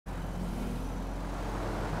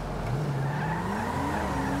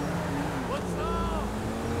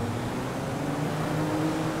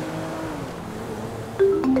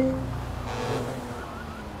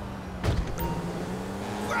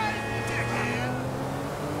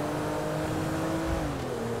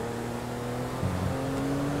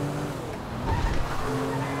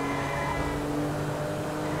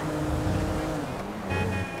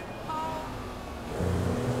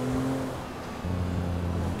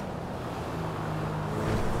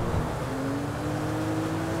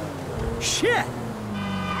Shit!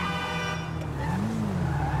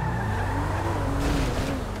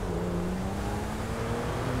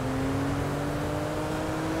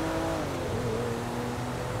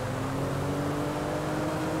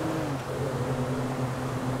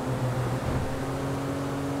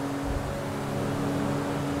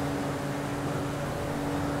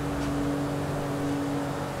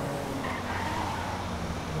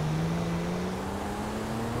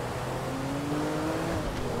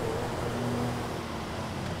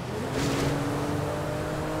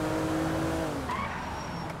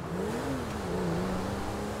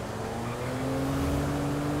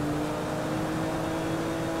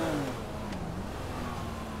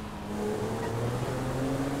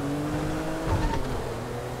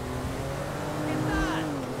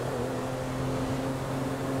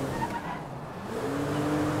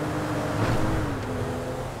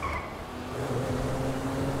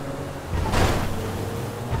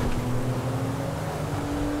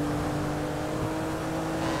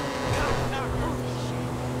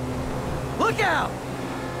 Look out!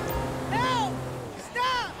 Help!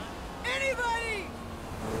 Stop! Anybody!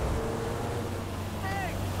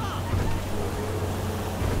 Hey, fuck!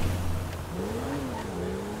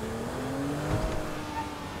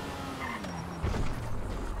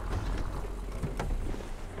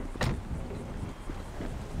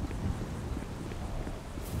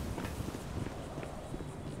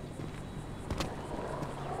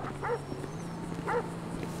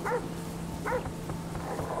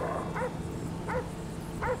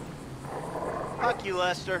 Fuck you,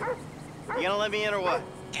 Lester. You gonna let me in or what?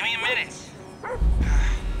 Give me a minute.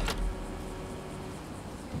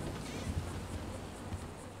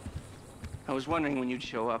 I was wondering when you'd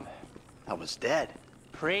show up. I was dead.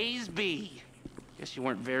 Praise be. Guess you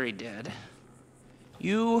weren't very dead.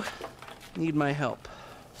 You need my help.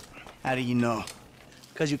 How do you know?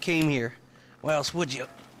 Because you came here. Why else would you?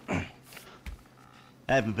 I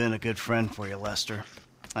haven't been a good friend for you, Lester.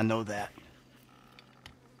 I know that.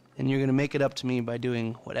 And you're gonna make it up to me by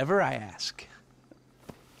doing whatever I ask.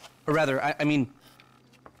 Or rather, I mean,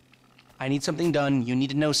 I need something done, you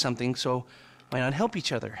need to know something, so why not help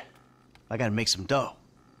each other? I gotta make some dough.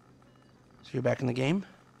 So you're back in the game?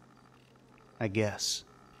 I guess.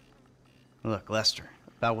 Look, Lester,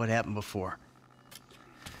 about what happened before.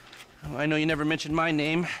 Oh, I know you never mentioned my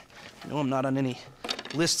name. I know I'm not on any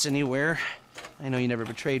lists anywhere. I know you never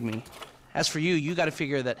betrayed me. As for you, you gotta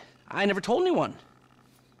figure that I never told anyone.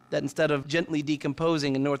 That instead of gently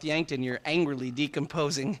decomposing in North Yankton, you're angrily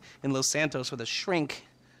decomposing in Los Santos with a shrink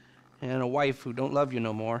and a wife who don't love you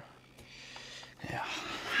no more. Yeah,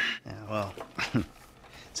 well,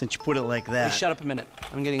 since you put it like that... Hey, shut up a minute.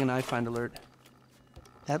 I'm getting an iFind alert.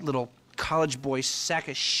 That little college boy sack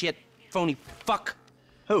of shit, phony fuck.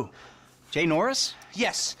 Who? Jay Norris?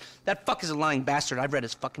 Yes, that fuck is a lying bastard. I've read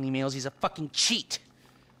his fucking emails. He's a fucking cheat.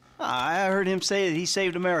 I heard him say that he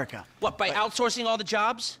saved America. What, by outsourcing all the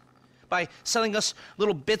jobs? By selling us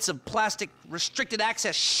little bits of plastic restricted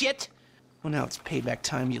access shit? Well, now it's payback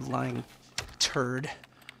time, you lying turd.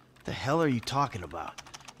 The hell are you talking about?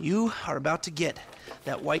 You are about to get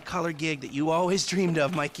that white-collar gig that you always dreamed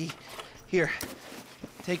of, Mikey. Here,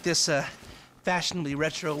 take this fashionably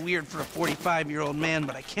retro weird for a 45-year-old man,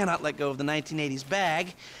 but I cannot let go of the 1980s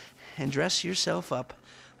bag, and dress yourself up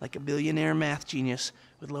like a billionaire math genius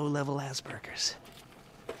with low-level Asperger's.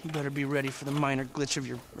 You better be ready for the minor glitch of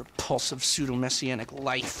your repulsive pseudo-messianic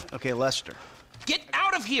life. Okay, Lester. Get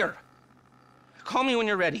out of here! Call me when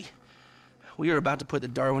you're ready. We are about to put the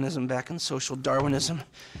Darwinism back in social Darwinism,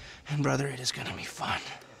 and brother, it is gonna be fun.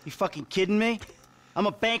 You fucking kidding me? I'm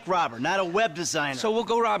a bank robber, not a web designer. So we'll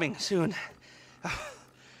go robbing soon.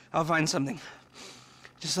 I'll find something.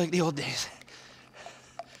 Just like the old days.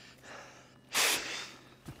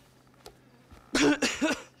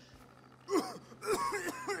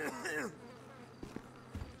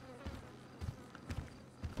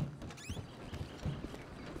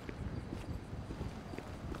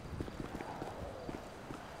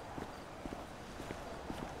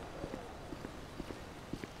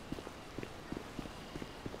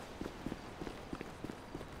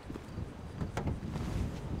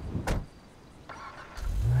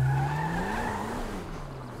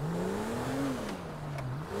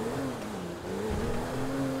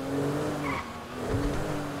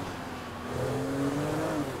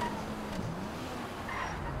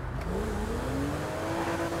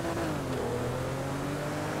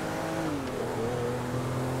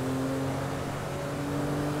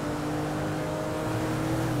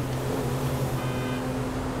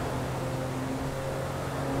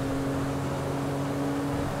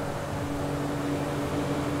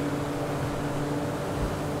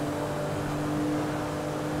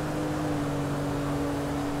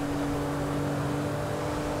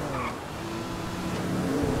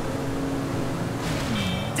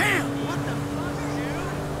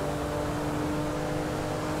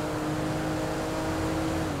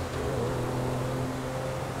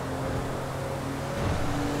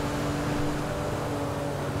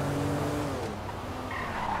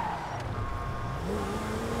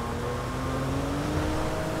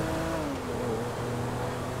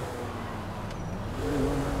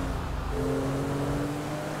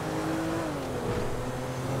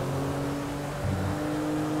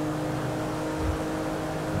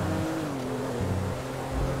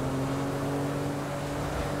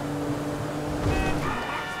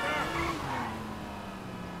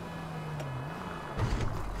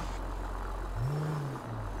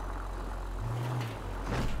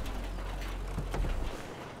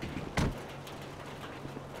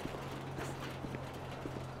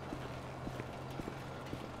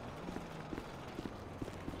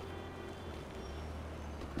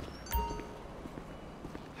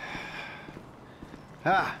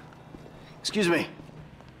 Ah, excuse me.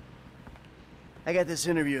 I got this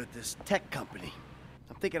interview at this tech company.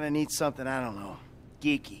 I'm thinking I need something, I don't know,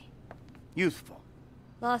 geeky, youthful.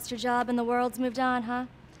 Lost your job and the world's moved on, huh?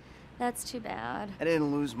 That's too bad. I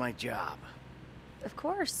didn't lose my job. Of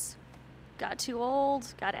course. Got too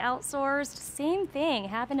old, got outsourced. Same thing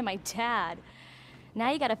happened to my dad.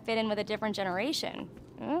 Now you gotta fit in with a different generation.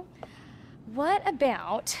 Hmm? What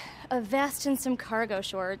about a vest and some cargo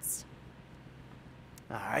shorts?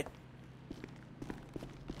 All right.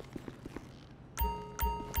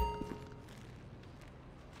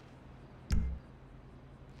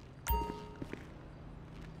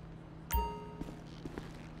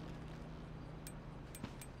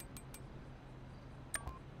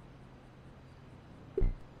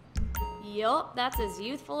 Yup, that's as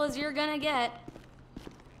youthful as you're gonna get.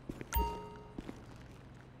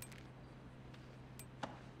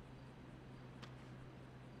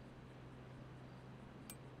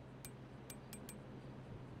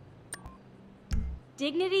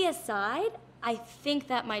 Dignity aside, I think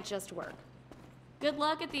that might just work. Good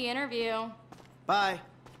luck at the interview. Bye.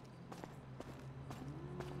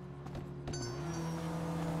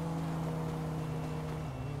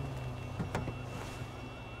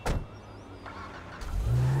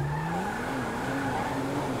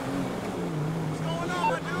 What's going on,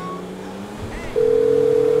 my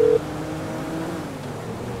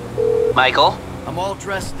dude? Michael, I'm all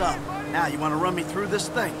dressed up. Now, you want to run me through this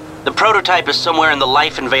thing? the prototype is somewhere in the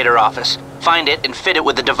Life Invader office. Find it and fit it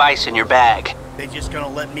with the device in your bag. They just gonna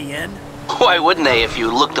let me in? Why wouldn't they if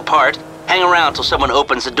you look the part? Hang around till someone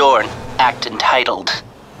opens the door and act entitled.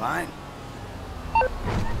 Fine.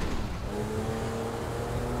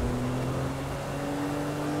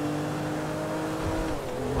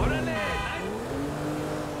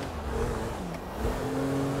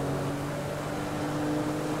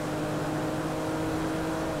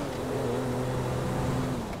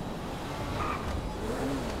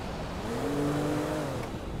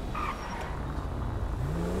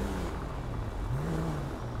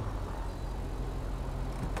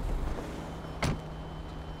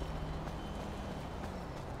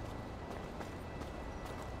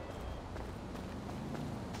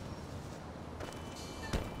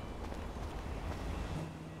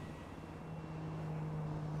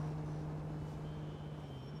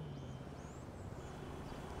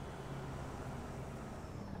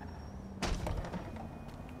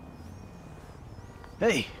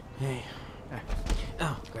 Hey. Hey.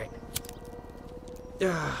 Oh, great.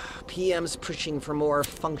 PM's pushing for more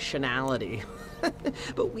functionality.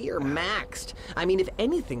 But we are maxed. I mean, if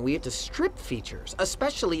anything, we have to strip features,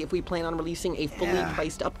 especially if we plan on releasing a fully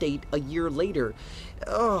priced update a year later.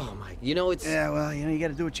 Oh my, it's... Yeah, well, you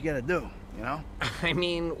gotta do what you gotta do, you know? I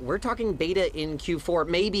mean, we're talking beta in Q4,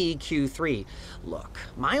 maybe Q3. Look,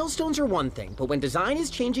 milestones are one thing, but when design is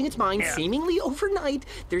changing its mind seemingly overnight,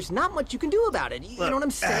 there's not much you can do about it. You know what I'm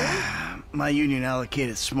saying? My union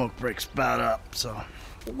allocated smoke break's about up, so...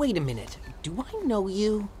 Wait a minute. Do I know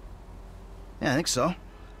you? Yeah, I think so.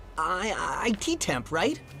 IT temp,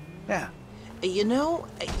 right? Yeah. You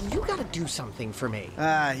gotta do something for me.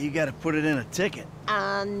 You gotta put it in a ticket.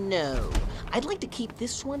 No. I'd like to keep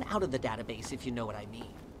this one out of the database, if you know what I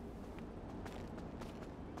mean.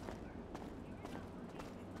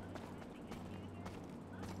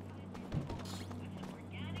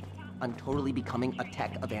 I'm totally becoming a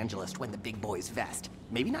tech evangelist when the big boys vest.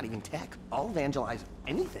 Maybe not even tech. I'll evangelize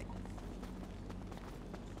anything.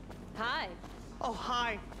 Hi. Oh,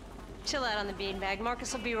 hi. Chill out on the beanbag.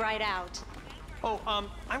 Marcus will be right out. Oh, I'm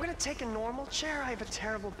gonna take a normal chair. I have a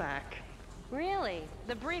terrible back. Really?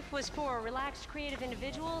 The brief was for a relaxed, creative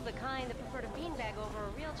individual, the kind that preferred a beanbag over a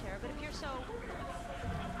real chair, but if you're so...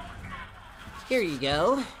 Here you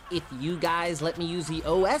go. If you guys let me use the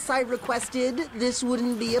OS I requested, this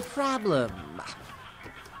wouldn't be a problem.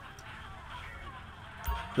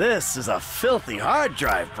 This is a filthy hard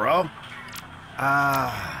drive, bro.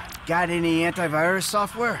 Got any antivirus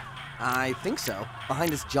software? I think so.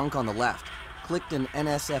 Behind this junk on the left. Clicked an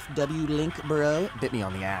NSFW link, bro. Bit me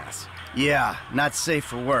on the ass. Yeah, not safe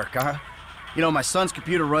for work, huh? My son's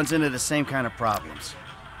computer runs into the same kind of problems.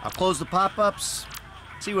 I'll close the pop-ups,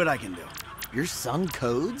 see what I can do. Your son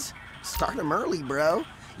codes? Start him early, bro.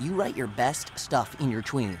 You write your best stuff in your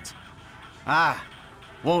tweens.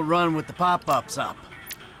 Won't run with the pop-ups up.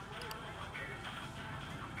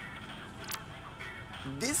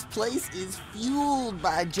 This place is fueled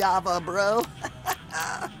by Java, bro.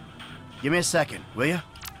 Give me a second, will you?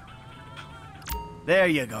 There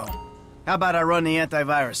you go. How about I run the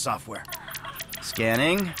antivirus software?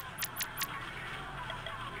 Scanning.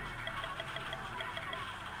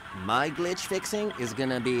 My glitch fixing is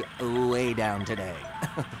gonna be way down today.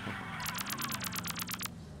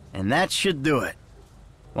 And that should do it.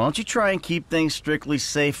 Why don't you try and keep things strictly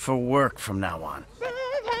safe for work from now on?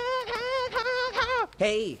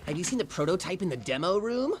 Hey, have you seen the prototype in the demo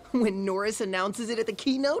room? When Norris announces it at the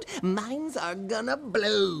keynote, minds are gonna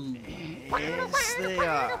blow. Yes, they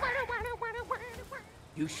are.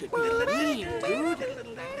 You should be lean, dude.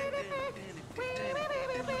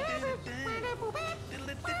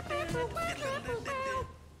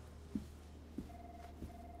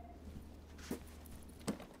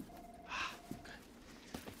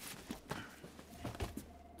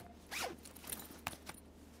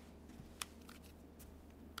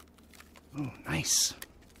 Oh, nice.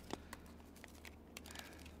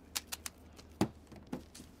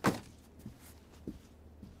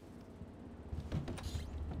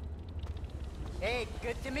 Hey,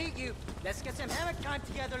 good to meet you. Let's get some hammock time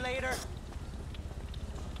together later.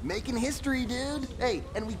 Making history, dude. Hey,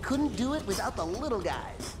 and we couldn't do it without the little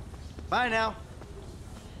guys. Bye now.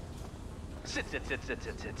 Sit.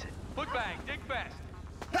 Foot bang, dig fast.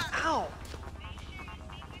 Ow!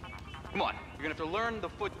 Come on, you're gonna have to learn the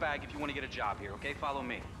foot bag if you want to get a job here, okay? Follow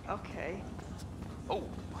me. Okay. Oh,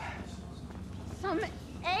 Some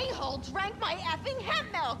a-hole drank my effing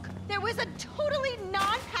hemp milk. There was a totally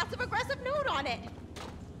non-passive-aggressive note on it.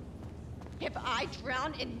 If I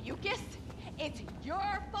drown in mucus, it's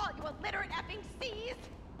your fault, you illiterate effing seas.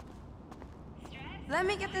 Let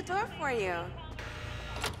me get the door for you.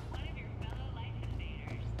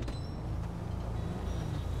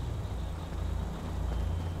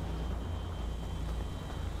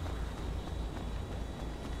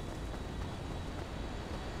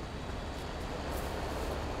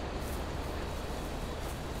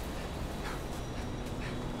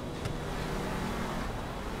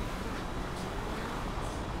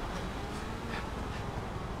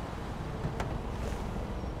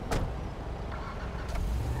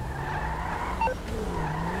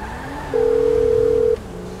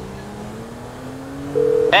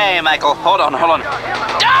 Hey, Michael, hold on.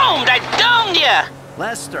 Domed! I domed ya!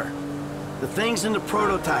 Lester, the thing's in the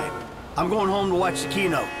prototype. I'm going home to watch the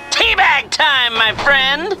keynote. Teabag time, my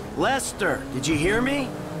friend! Lester, did you hear me?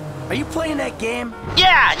 Are you playing that game?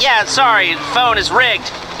 Yeah, sorry, the phone is rigged.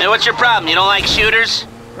 Hey, what's your problem? You don't like shooters?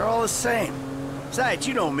 They're all the same. Besides,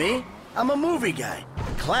 you know me. I'm a movie guy.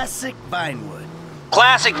 Classic Vinewood.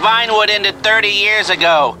 Classic Vinewood ended 30 years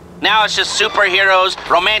ago. Now it's just superheroes,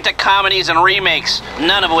 romantic comedies, and remakes,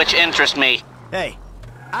 none of which interest me. Hey,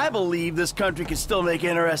 I believe this country can still make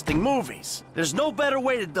interesting movies. There's no better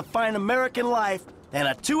way to define American life than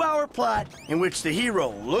a 2-hour plot in which the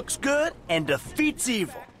hero looks good and defeats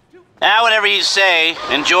evil. Whatever you say.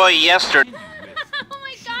 Enjoy yesterday. Oh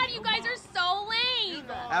my god, you guys are so lame!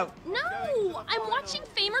 Out. No! I'm watching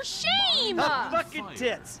Fame or Shame! Fucking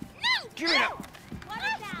tits. No! Give it up. What a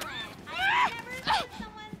talent. I've never seen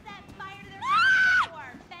someone set fire to their house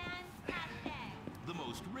before. Fantastic. The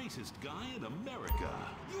most racist guy in America.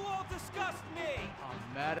 You all disgust me.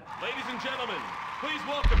 I'm mad. Ladies and gentlemen, please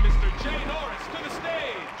welcome Mr. Jay Norris to the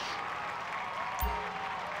stage.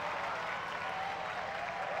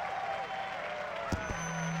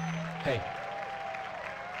 Hey,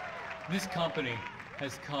 this company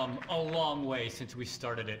has come a long way since we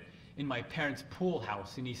started it in my parents' pool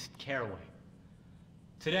house in East Caraway.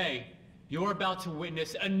 Today, you're about to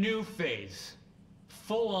witness a new phase.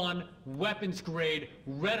 Full-on, weapons-grade,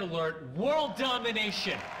 red alert, world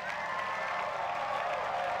domination!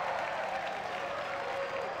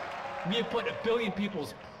 We have put 1 billion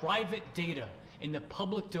people's private data in the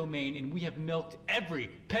public domain, and we have milked every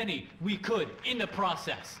penny we could in the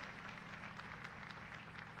process.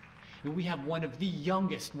 And we have one of the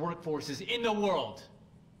youngest workforces in the world.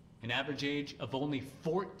 An average age of only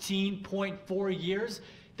 14.4 years.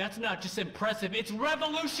 That's not just impressive, it's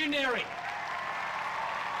revolutionary!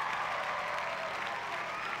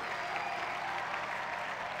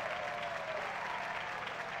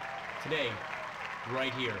 Today,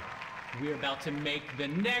 right here, we're about to make the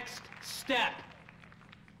next step.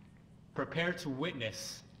 Prepare to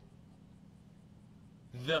witness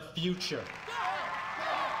the future.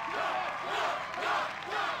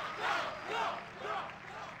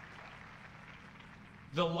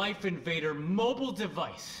 The Life Invader mobile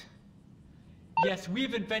device. Yes,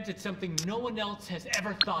 we've invented something no one else has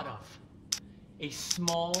ever thought of. A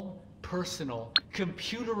small, personal,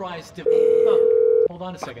 computerized device. Oh, hold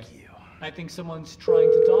on a second. I think someone's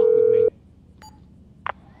trying to talk with me.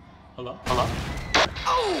 Hello? Hello?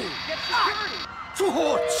 Oh! Get security!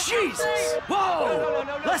 Oh, Jesus! Whoa!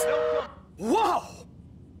 No. Whoa!